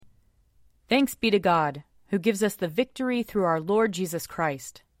Thanks be to God, who gives us the victory through our Lord Jesus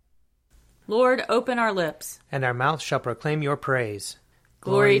Christ. Lord, open our lips, and our mouth shall proclaim your praise.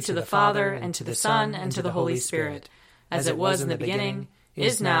 Glory to the Father, and to the Son, and to the Holy Spirit, as it was in the beginning,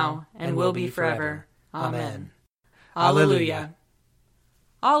 is now, and will be forever. Amen. Alleluia.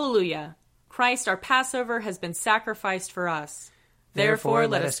 Alleluia. Christ our Passover has been sacrificed for us. Therefore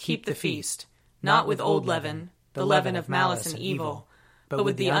let us keep the feast, not with old leaven, the leaven of malice and evil, but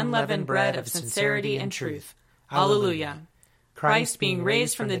with the unleavened bread of sincerity and truth. Alleluia. Christ, being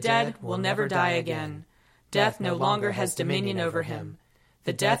raised from the dead, will never die again. Death no longer has dominion over him.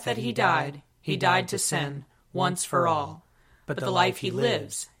 The death that he died to sin, once for all. But the life he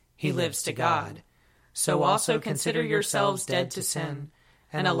lives to God. So also consider yourselves dead to sin,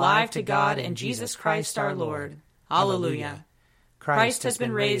 and alive to God in Jesus Christ our Lord. Alleluia. Christ has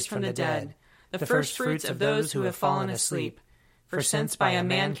been raised from the dead, the firstfruits of those who have fallen asleep. For since by a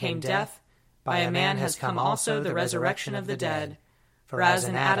man came death, by a man has come also the resurrection of the dead. For as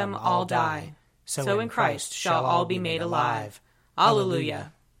in Adam all die, so in Christ shall all be made alive.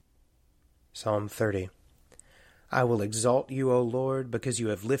 Alleluia. Psalm 30. I will exalt you, O Lord, because you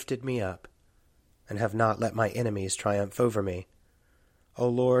have lifted me up, and have not let my enemies triumph over me. O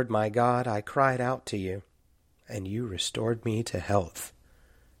Lord, my God, I cried out to you, and you restored me to health.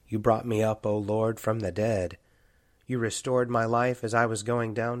 You brought me up, O Lord, from the dead. You restored my life as I was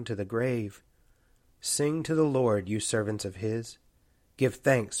going down to the grave. Sing to the Lord, you servants of his. Give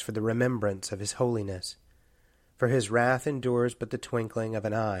thanks for the remembrance of his holiness. For his wrath endures but the twinkling of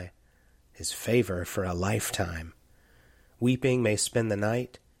an eye, his favor for a lifetime. Weeping may spend the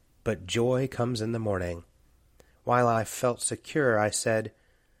night, but joy comes in the morning. While I felt secure, I said,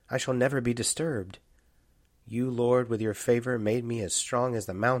 I shall never be disturbed. You, Lord, with your favor made me as strong as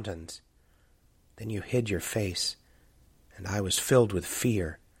the mountains. Then you hid your face, and I was filled with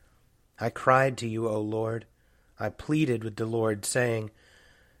fear. I cried to you, O Lord. I pleaded with the Lord, saying,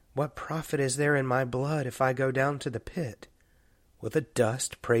 What profit is there in my blood if I go down to the pit? Will the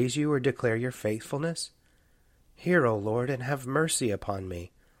dust praise you or declare your faithfulness? Hear, O Lord, and have mercy upon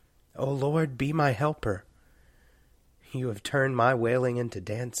me. O Lord, be my helper. You have turned my wailing into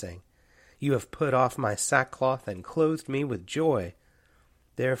dancing. You have put off my sackcloth and clothed me with joy.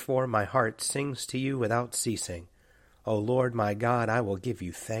 Therefore my heart sings to you without ceasing. O Lord my God, I will give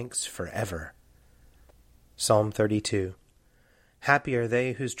you thanks forever. Psalm 32. Happy are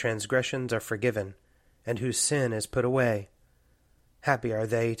they whose transgressions are forgiven, and whose sin is put away. Happy are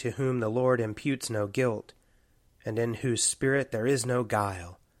they to whom the Lord imputes no guilt, and in whose spirit there is no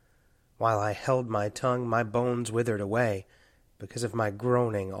guile. While I held my tongue, my bones withered away, because of my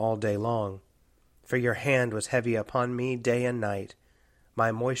groaning all day long. For your hand was heavy upon me day and night.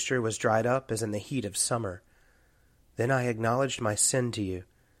 My moisture was dried up as in the heat of summer. Then I acknowledged my sin to you,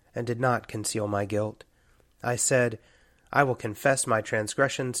 and did not conceal my guilt. I said, I will confess my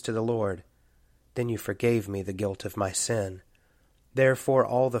transgressions to the Lord. Then you forgave me the guilt of my sin. Therefore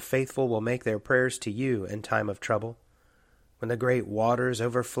all the faithful will make their prayers to you in time of trouble. When the great waters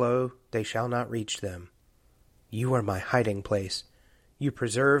overflow, they shall not reach them. You are my hiding place. You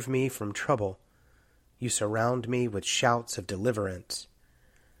preserve me from trouble. You surround me with shouts of deliverance.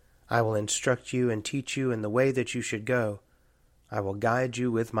 I will instruct you and teach you in the way that you should go. I will guide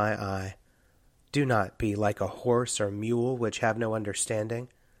you with my eye. Do not be like a horse or mule which have no understanding,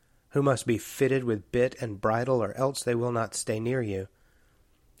 who must be fitted with bit and bridle, or else they will not stay near you.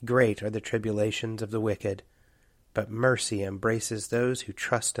 Great are the tribulations of the wicked, but mercy embraces those who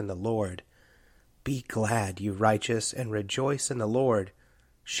trust in the Lord. Be glad, you righteous, and rejoice in the Lord.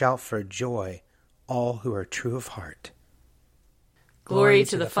 Shout for joy, all who are true of heart. Glory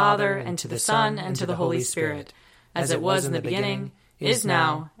to the Father, and to the Son, and to the Holy Spirit, as it was in the beginning, is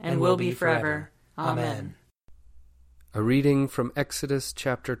now, and will be forever. Amen. A reading from Exodus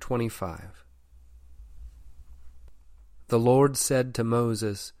chapter 25. The Lord said to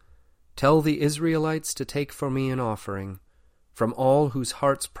Moses, Tell the Israelites to take for me an offering. From all whose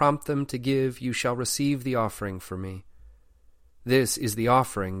hearts prompt them to give, you shall receive the offering for me. This is the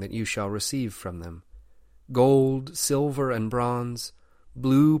offering that you shall receive from them: gold, silver, and bronze,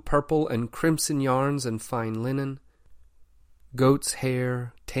 blue, purple, and crimson yarns and fine linen, goat's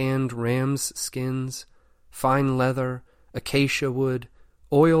hair, tanned ram's skins, fine leather, acacia wood,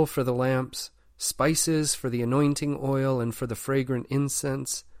 oil for the lamps, spices for the anointing oil and for the fragrant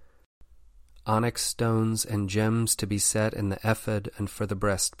incense, onyx stones and gems to be set in the ephod and for the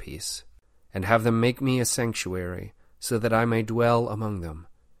breastpiece, and have them make me a sanctuary, so that I may dwell among them.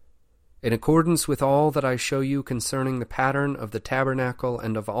 In accordance with all that I show you concerning the pattern of the tabernacle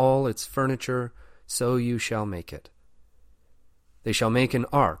and of all its furniture, so you shall make it. They shall make an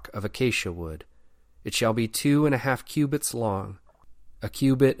ark of acacia wood. It shall be 2.5 cubits long, 1.5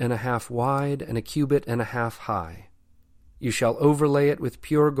 cubits wide, and 1.5 cubits high. You shall overlay it with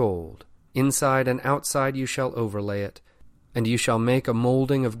pure gold. Inside and outside you shall overlay it, and you shall make a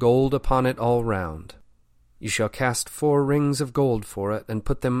molding of gold upon it all round. You shall cast 4 rings of gold for it, and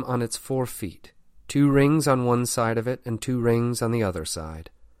put them on its 4 feet, 2 rings on one side of it, and 2 rings on the other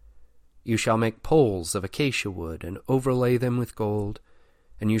side. You shall make poles of acacia wood, and overlay them with gold,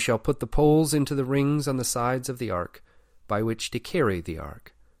 and you shall put the poles into the rings on the sides of the ark, by which to carry the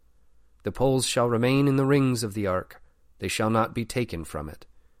ark. The poles shall remain in the rings of the ark, they shall not be taken from it.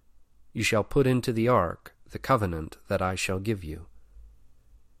 You shall put into the ark the covenant that I shall give you.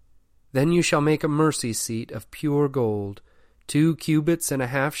 Then you shall make a mercy seat of pure gold. 2.5 cubits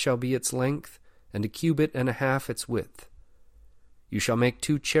shall be its length, and 1.5 cubits its width. You shall make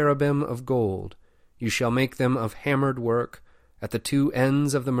 2 cherubim of gold. You shall make them of hammered work at the 2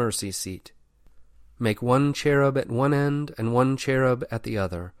 ends of the mercy seat. Make 1 cherub at one end, and 1 cherub at the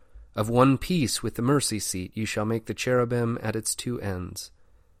other. Of one piece with the mercy seat you shall make the cherubim at its 2 ends.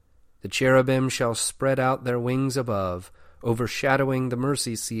 The cherubim shall spread out their wings above, overshadowing the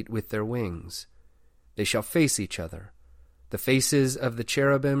mercy seat with their wings. They shall face each other. The faces of the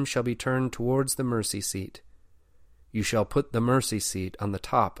cherubim shall be turned towards the mercy seat. You shall put the mercy seat on the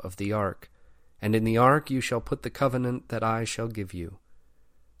top of the ark, and in the ark you shall put the covenant that I shall give you.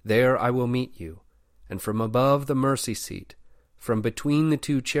 There I will meet you, and from above the mercy seat, from between the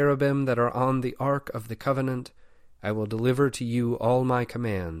 2 cherubim that are on the ark of the covenant, I will deliver to you all my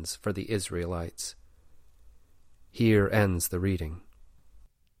commands for the Israelites. Here ends the reading.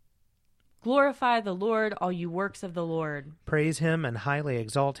 Glorify the Lord, all you works of the Lord. Praise him and highly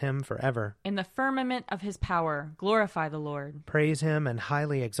exalt him forever. In the firmament of his power, glorify the Lord. Praise him and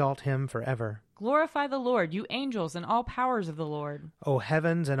highly exalt him forever. Glorify the Lord, you angels and all powers of the Lord. O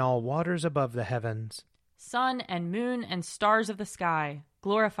heavens and all waters above the heavens. Sun and moon and stars of the sky,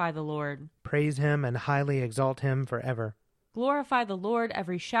 glorify the Lord. Praise him and highly exalt him forever. Glorify the Lord,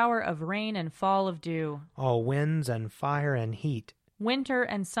 every shower of rain and fall of dew. All winds and fire and heat. Winter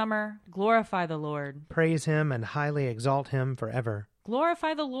and summer, glorify the Lord. Praise him and highly exalt him forever.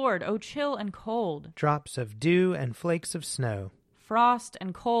 Glorify the Lord, O chill and cold. Drops of dew and flakes of snow. Frost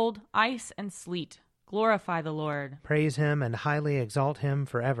and cold, ice and sleet, glorify the Lord. Praise him and highly exalt him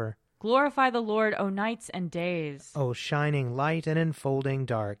forever. Glorify the Lord, O nights and days. O shining light and enfolding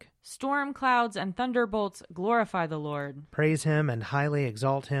dark. Storm clouds and thunderbolts, glorify the Lord. Praise him and highly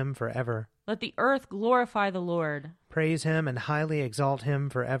exalt him forever. Let the earth glorify the Lord. Praise him and highly exalt him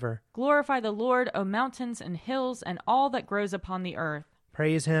forever. Glorify the Lord, O mountains and hills, and all that grows upon the earth.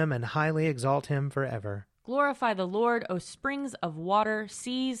 Praise him and highly exalt him forever. Glorify the Lord, O springs of water,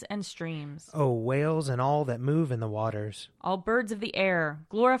 seas and streams. O whales and all that move in the waters. All birds of the air,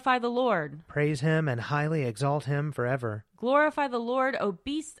 glorify the Lord. Praise him and highly exalt him forever. Glorify the Lord, O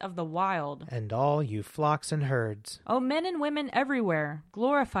beasts of the wild. And all you flocks and herds. O men and women everywhere,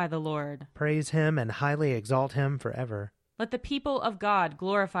 glorify the Lord. Praise him and highly exalt him forever. Let the people of God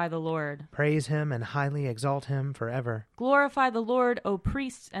glorify the Lord. Praise him and highly exalt him forever. Glorify the Lord, O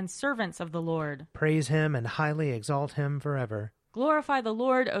priests and servants of the Lord. Praise him and highly exalt him forever. Glorify the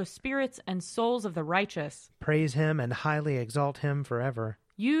Lord, O spirits and souls of the righteous. Praise him and highly exalt him forever.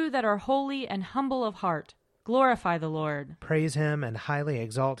 You that are holy and humble of heart, glorify the Lord. Praise him and highly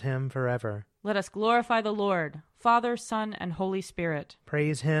exalt him forever. Let us glorify the Lord, Father, Son, and Holy Spirit.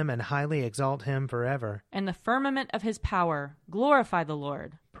 Praise him and highly exalt him forever. In the firmament of his power, glorify the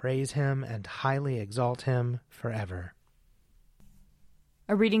Lord. Praise him and highly exalt him forever.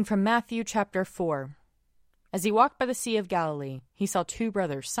 A reading from Matthew chapter 4. As he walked by the Sea of Galilee, he saw 2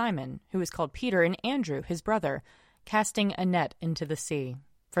 brothers, Simon, who was called Peter, and Andrew, his brother, casting a net into the sea,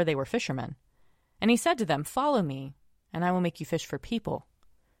 for they were fishermen. And he said to them, "Follow me, and I will make you fish for people."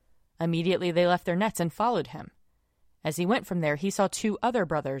 Immediately they left their nets and followed him. As he went from there, he saw 2 other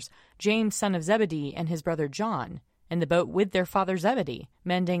brothers, James son of Zebedee and his brother John, in the boat with their father Zebedee,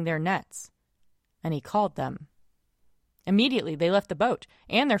 mending their nets. And he called them. Immediately they left the boat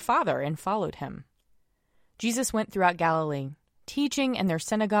and their father and followed him. Jesus went throughout Galilee, teaching in their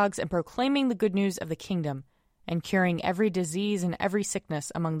synagogues and proclaiming the good news of the kingdom, and curing every disease and every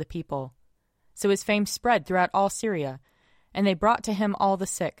sickness among the people. So his fame spread throughout all Syria, and they brought to him all the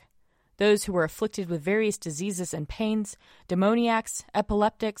sick, those who were afflicted with various diseases and pains, demoniacs,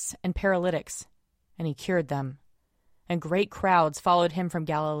 epileptics, and paralytics, and he cured them. And great crowds followed him from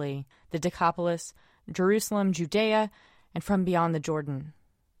Galilee, the Decapolis, Jerusalem, Judea, and from beyond the Jordan.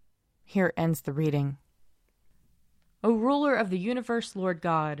 Here ends the reading. O ruler of the universe, Lord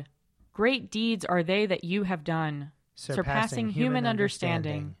God, great deeds are they that you have done. surpassing human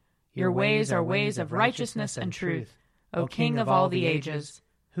understanding. Your ways are ways of righteousness and truth, O King of all the ages.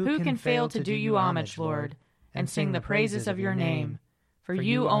 Who can fail to do you homage, Lord, and sing the praises of your name? For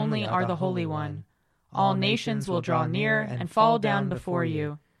you only are the Holy One. All nations will draw near and fall down before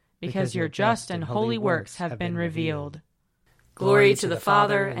you, because your just and holy works have been revealed. Glory to the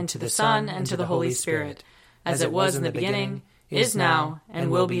Father, and to the Son, and to the Holy Spirit, as it was in the beginning, is now,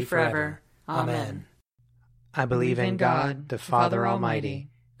 and will be forever. Amen. I believe in God, the Father Almighty,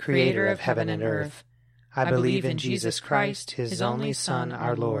 creator of heaven and earth. I believe in Jesus Christ, his only Son,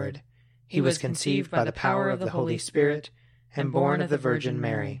 our Lord. He was conceived by the power of the Holy Spirit and born of the Virgin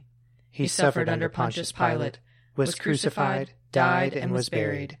Mary. He suffered under Pontius Pilate, was crucified, died, and was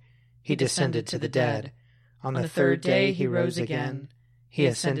buried. He descended to the dead. On the third day he rose again. He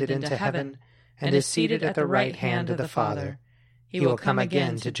ascended into heaven and is seated at the right hand of the Father. He will come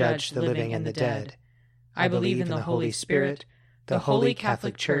again to judge the living and the dead. I believe in the Holy Spirit, the Holy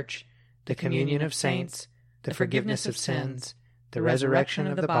Catholic Church, the communion of saints, the forgiveness of sins, the resurrection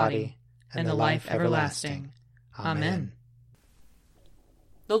of the body, and the life everlasting. Amen.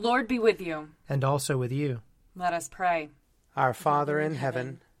 The Lord be with you. And also with you. Let us pray. Our Father in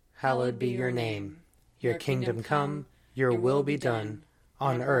heaven, hallowed be your name. Your kingdom come, your will be done,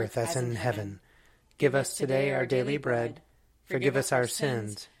 on earth as in heaven. Give us today our daily bread. Forgive us our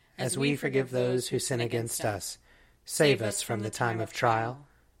sins, as we forgive those who sin against us. Save us from the time of trial,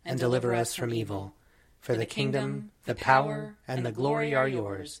 and deliver us from evil. For the kingdom, the power, and the glory are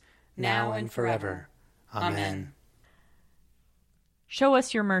yours, now and forever. Amen. Show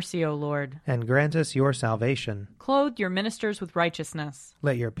us your mercy, O Lord. And grant us your salvation. Clothe your ministers with righteousness.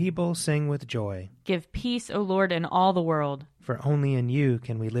 Let your people sing with joy. Give peace, O Lord, in all the world. For only in you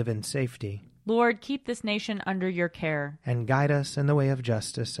can we live in safety. Lord, keep this nation under your care. And guide us in the way of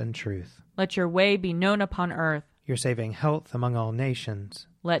justice and truth. Let your way be known upon earth. Your saving health among all nations.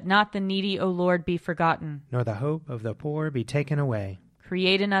 Let not the needy, O Lord, be forgotten. Nor the hope of the poor be taken away.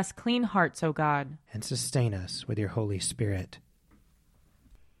 Create in us clean hearts, O God. And sustain us with your Holy Spirit.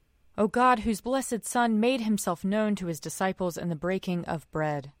 O God, whose blessed Son made himself known to his disciples in the breaking of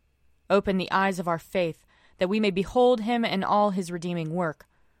bread, open the eyes of our faith, that we may behold him in all his redeeming work,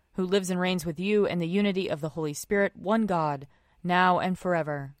 who lives and reigns with you in the unity of the Holy Spirit, one God, now and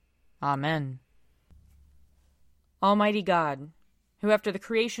forever. Amen. Almighty God, who after the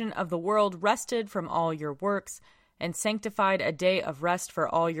creation of the world rested from all your works and sanctified a day of rest for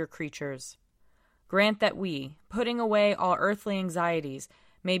all your creatures, grant that we, putting away all earthly anxieties,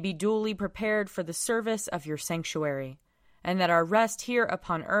 may be duly prepared for the service of your sanctuary, and that our rest here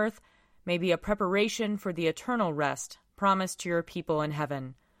upon earth may be a preparation for the eternal rest promised to your people in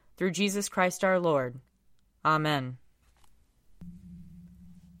heaven, through Jesus Christ our Lord. Amen.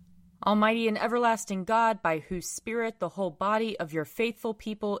 Almighty and everlasting God, by whose Spirit the whole body of your faithful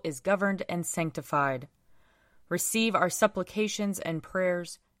people is governed and sanctified, receive our supplications and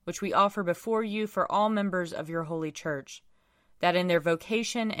prayers, which we offer before you for all members of your holy church, that in their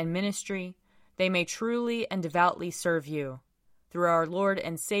vocation and ministry they may truly and devoutly serve you, through our Lord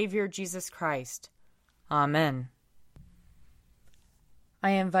and Savior Jesus Christ. Amen.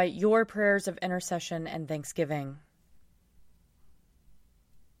 I invite your prayers of intercession and thanksgiving.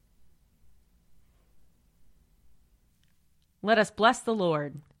 Let us bless the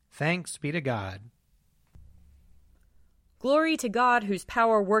Lord. Thanks be to God. Glory to God, whose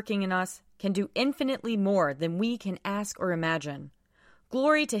power working in us can do infinitely more than we can ask or imagine.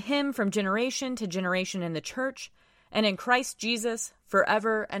 Glory to him from generation to generation in the church and in Christ Jesus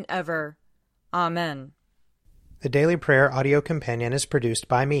forever and ever. Amen. The Daily Prayer audio companion is produced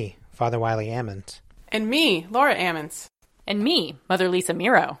by me, Father Wiley Ammons. And me, Laura Ammons. And me, Mother Lisa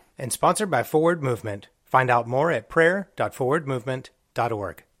Miro. And sponsored by Forward Movement. Find out more at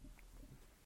prayer.forwardmovement.org.